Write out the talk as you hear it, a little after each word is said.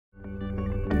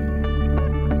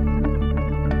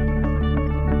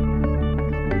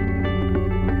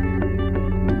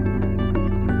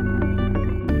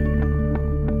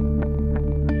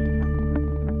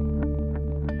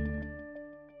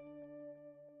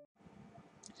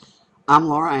I'm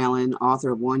Laura Allen,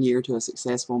 author of One Year to a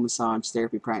Successful Massage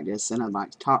Therapy Practice, and I'd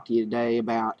like to talk to you today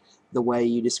about the way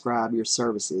you describe your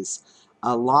services.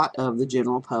 A lot of the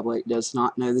general public does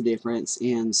not know the difference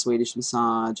in Swedish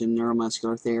massage and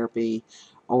neuromuscular therapy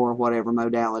or whatever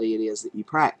modality it is that you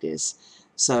practice.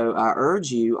 So I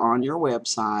urge you on your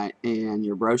website and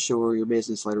your brochure, your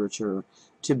business literature,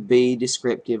 to be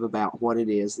descriptive about what it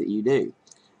is that you do.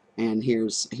 And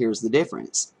here's the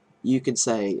difference. You could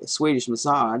say Swedish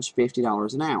massage,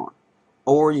 $50 an hour.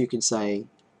 Or you could say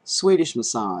Swedish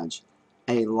massage,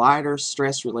 a lighter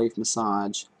stress relief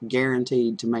massage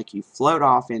guaranteed to make you float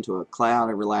off into a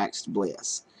cloud of relaxed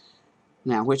bliss.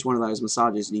 Now, which one of those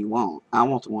massages do you want? I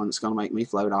want the one that's going to make me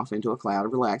float off into a cloud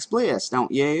of relaxed bliss,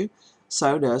 don't you?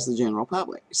 So does the general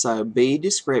public. So be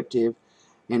descriptive,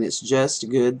 and it's just a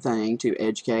good thing to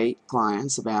educate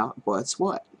clients about what's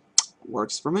what.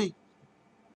 Works for me.